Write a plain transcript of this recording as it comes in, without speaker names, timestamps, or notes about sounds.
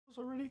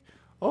Already?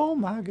 Oh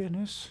my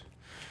goodness.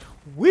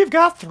 We've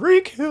got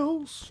 3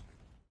 kills.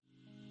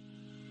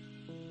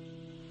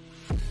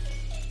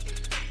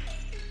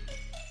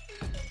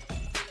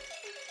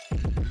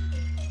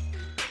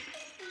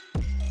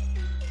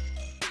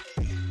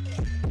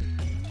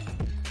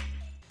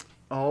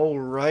 All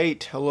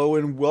right, hello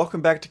and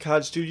welcome back to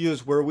COD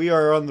Studios, where we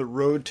are on the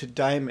road to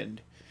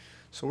Diamond.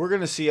 So we're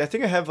gonna see. I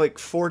think I have like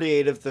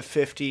 48 of the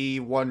 50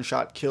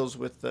 one-shot kills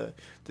with the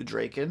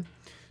Draken.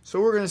 So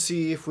we're gonna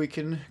see if we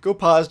can go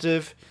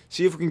positive,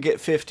 see if we can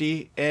get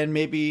 50, and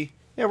maybe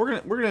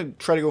we're gonna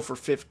try to go for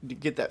 50 to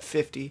get that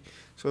 50.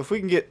 So if we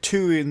can get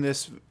 2 in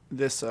this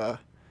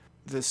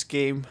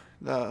game,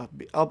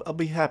 I'll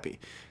be happy.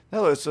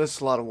 That's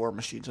a lot of war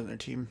machines on their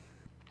team.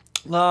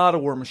 A lot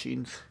of war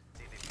machines.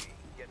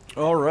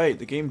 All right,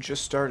 the game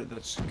just started.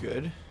 That's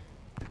good.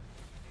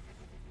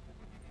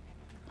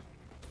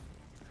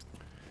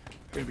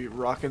 Gonna be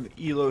rocking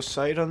the ELO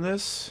sight on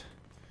this.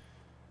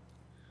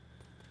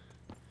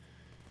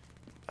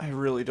 I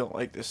really don't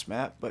like this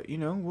map, but you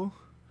know, we'll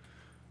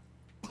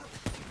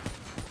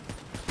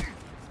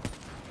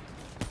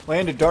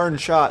land a darn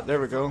shot. There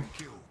we go.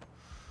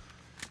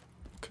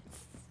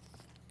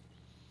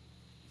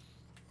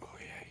 Oh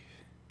yeah.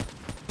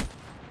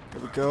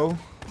 There we go.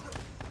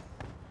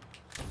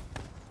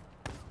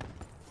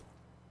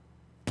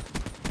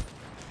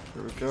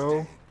 There we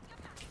go.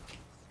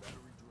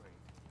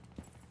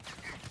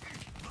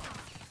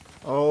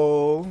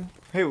 Oh,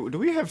 hey, do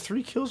we have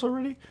 3 kills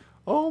already?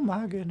 Oh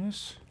my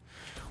goodness.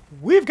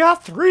 We've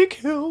got 3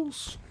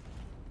 kills.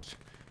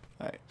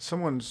 Alright,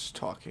 someone's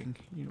talking.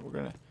 You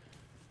know,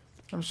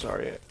 I'm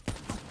sorry.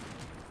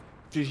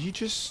 Did he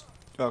just...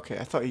 Okay,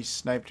 I thought he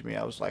sniped me.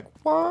 I was like,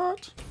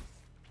 what?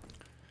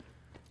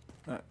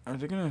 Are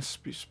they gonna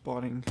be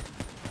spawning?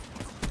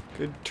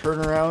 Good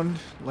turnaround.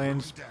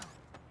 Lands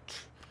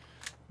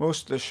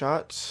most of the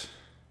shots.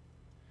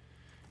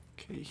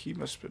 Okay, he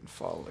must have been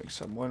following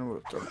someone.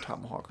 We'll throw a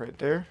tomahawk right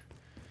there.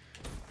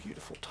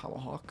 Beautiful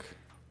tomahawk.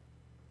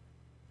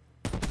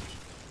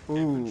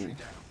 Ooh.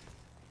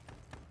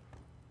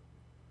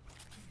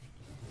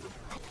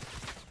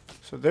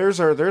 So there's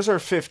our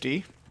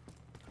 50.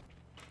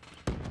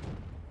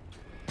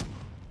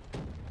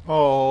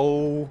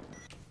 Oh.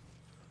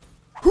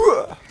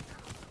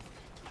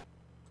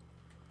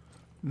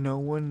 No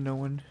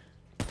one.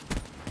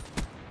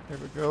 There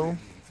we go.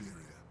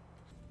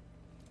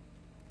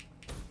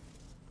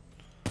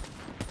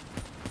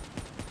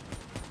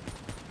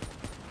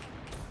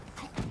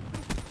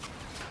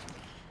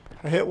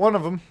 I hit one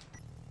of them.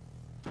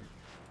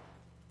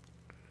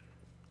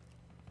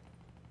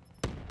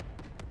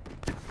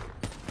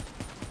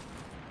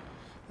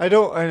 I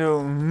don't.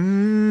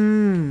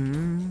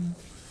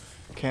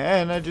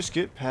 Can I just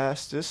get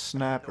past this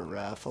sniper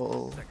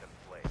rifle?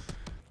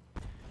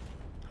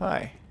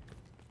 Hi.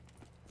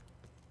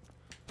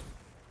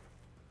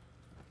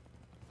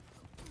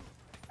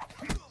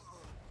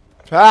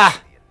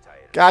 Ah!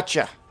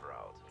 Gotcha.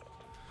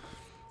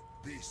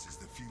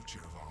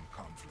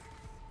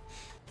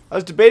 I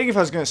was debating if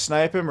I was going to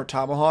snipe him or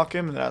tomahawk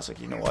him, and then I was like,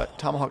 you know what?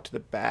 Tomahawk to the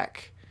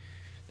back.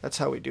 That's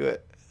how we do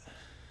it.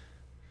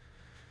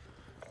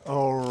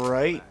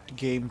 Alright,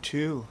 game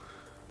 2.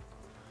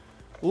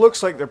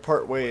 Looks like they're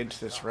part way into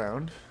this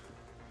round.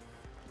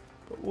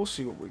 But we'll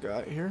see what we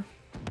got here.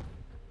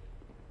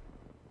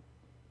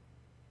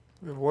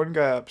 We have one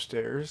guy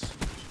upstairs.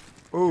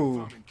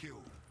 Ooh.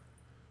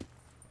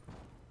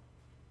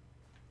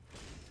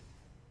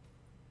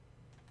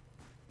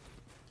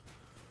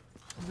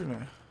 We're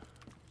gonna...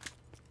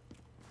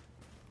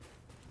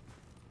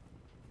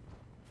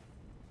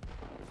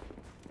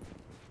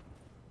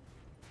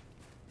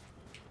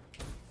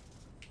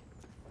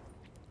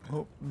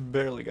 Oh,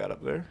 barely got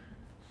up there.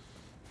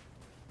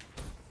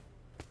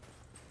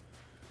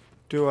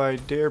 Do I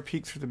dare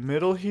peek through the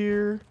middle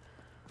here?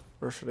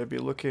 Or should I be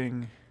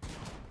looking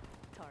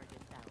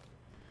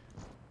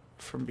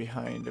from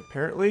behind?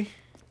 Apparently.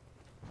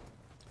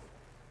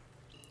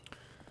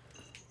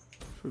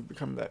 We've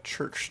become that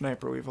church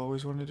sniper we've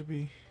always wanted to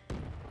be.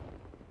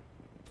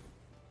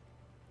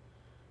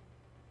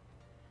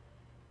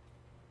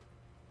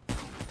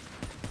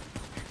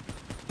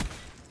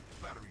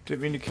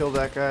 Didn't mean to kill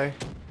that guy.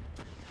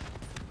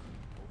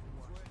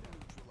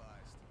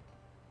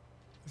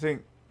 I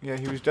think, yeah,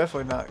 he was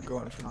definitely not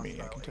going for me,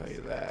 I can tell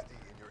you that.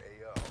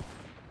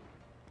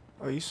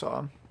 Oh, you saw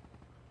him.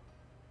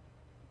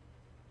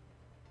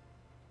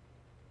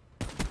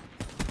 There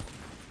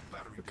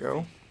we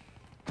go.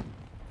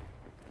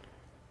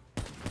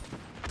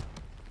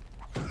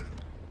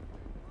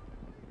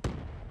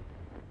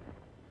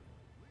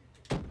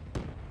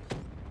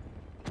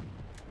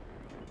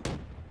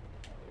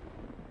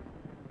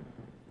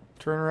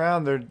 Turn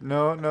around, they're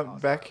no,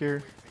 back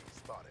here.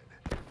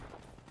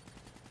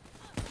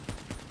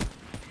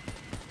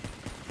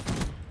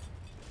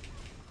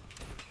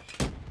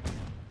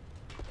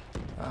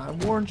 I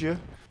warned you.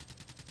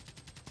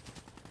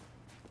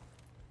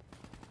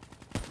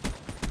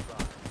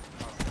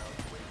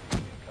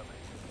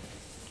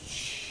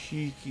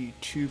 Cheeky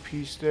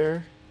two-piece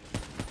there.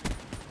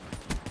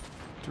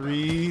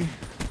 3,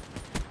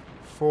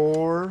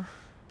 4.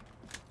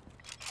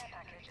 Care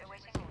package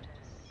awaiting orders.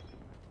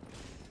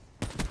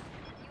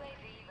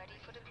 UAV ready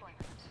for deployment.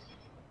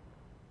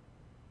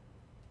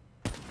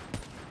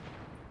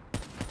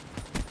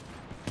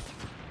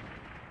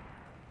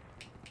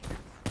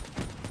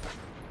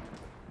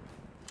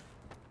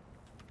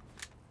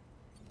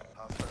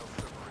 Hostile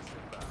server is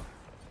inbound.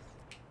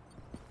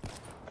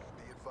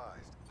 Be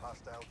advised,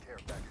 hostile care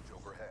package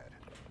overhead.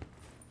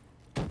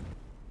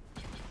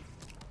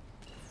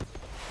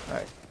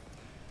 Alright.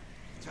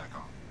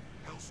 TACOM,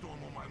 Hellstorm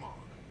on my mark.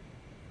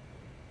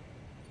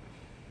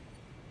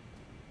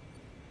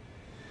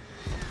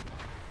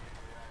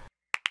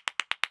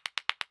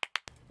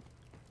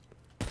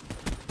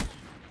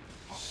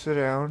 Sit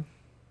down.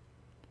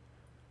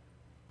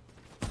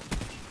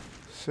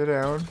 Sit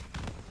down.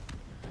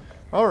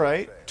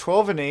 Alright.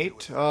 12 and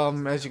 8.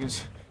 As you can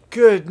see.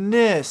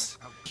 Goodness!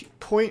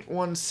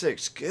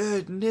 0.16.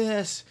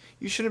 Goodness!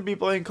 You shouldn't be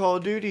playing Call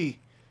of Duty.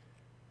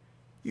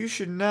 You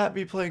should not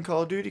be playing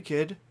Call of Duty,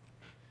 kid.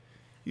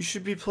 You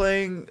should be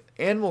playing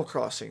Animal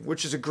Crossing,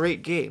 which is a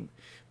great game.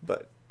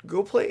 But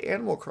go play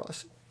Animal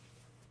Crossing.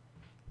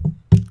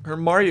 Or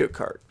Mario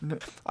Kart.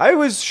 I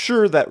was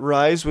sure that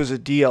Rise was a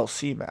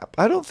DLC map.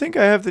 I don't think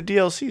I have the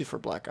DLC for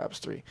Black Ops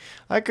 3.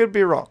 I could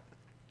be wrong.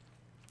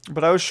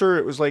 But I was sure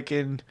it was like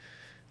in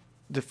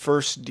the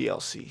first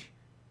DLC.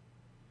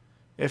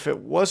 If it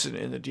wasn't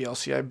in the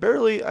DLC,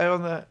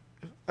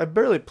 I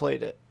barely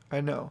played it.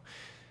 I know.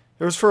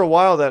 It was for a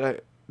while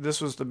that this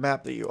was the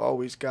map that you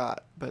always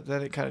got, but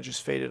then it kind of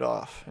just faded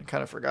off and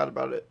kind of forgot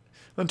about it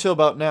until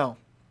about now.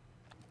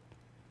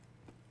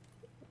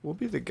 We'll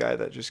be the guy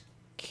that just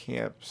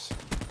camps.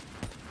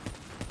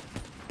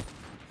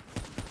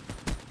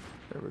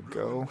 There we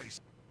go.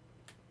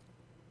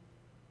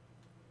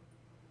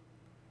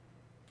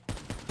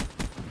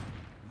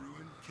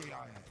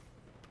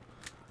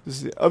 This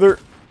is the other.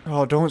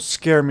 Oh, don't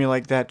scare me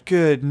like that.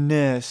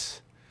 Goodness.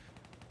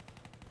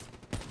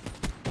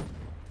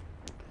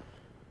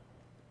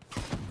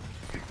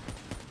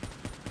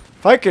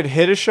 If I could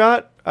hit a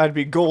shot, I'd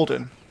be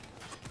golden.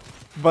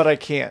 But I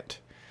can't.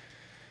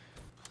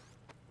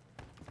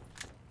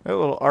 That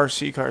little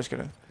RC car is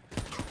gonna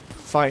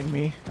find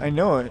me. I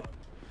know it.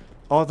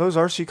 Oh, those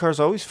RC cars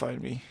always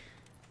find me.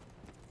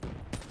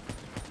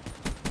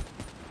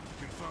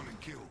 Confirm and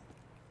kill.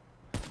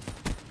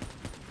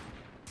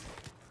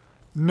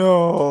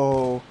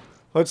 No.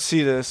 Let's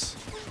see this.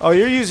 Oh,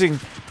 you're using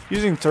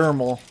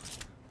thermal.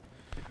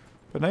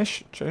 But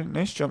nice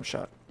jump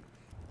shot.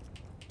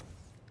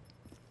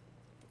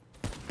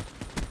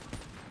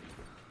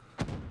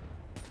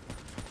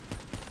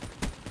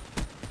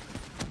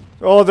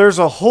 Oh, there's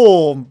a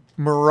whole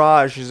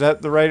mirage. Is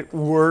that the right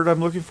word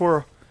I'm looking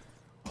for?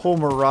 A whole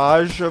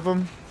mirage of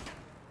them.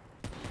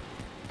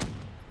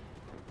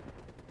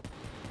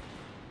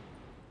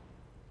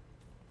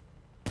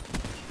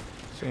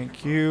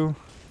 Thank you.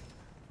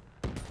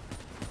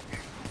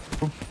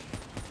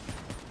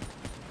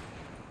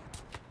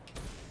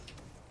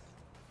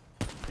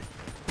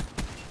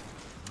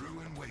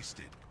 Ruin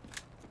wasted.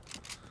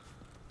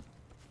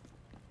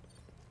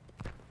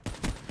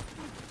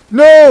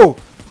 No!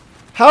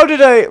 How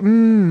did I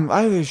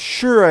was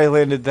sure I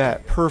landed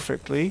that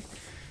perfectly.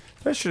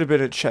 That should have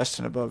been a chest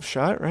and above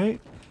shot,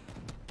 right?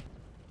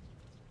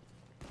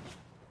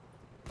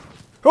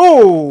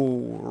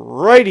 Oh,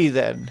 righty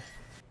then.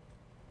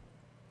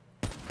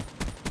 There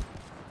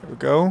we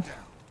go.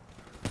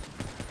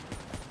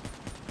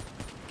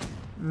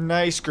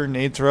 Nice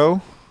grenade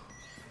throw.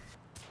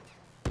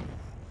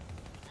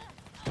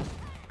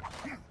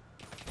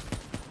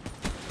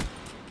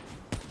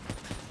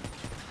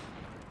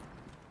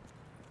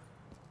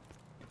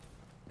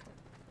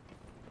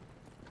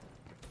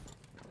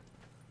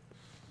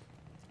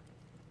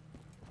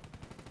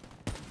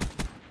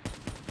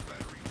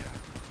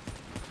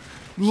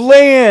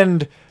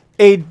 Land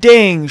a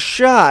dang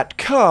shot.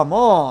 Come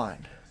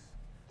on.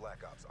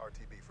 Black Ops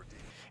RTB for D.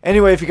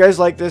 Anyway, if you guys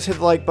like this, hit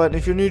the like button.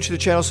 If you're new to the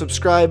channel,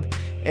 subscribe.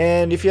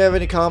 And if you have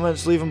any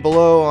comments, leave them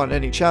below on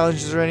any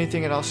challenges or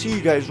anything. And I'll see you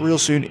guys real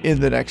soon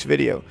in the next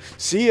video.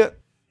 See ya.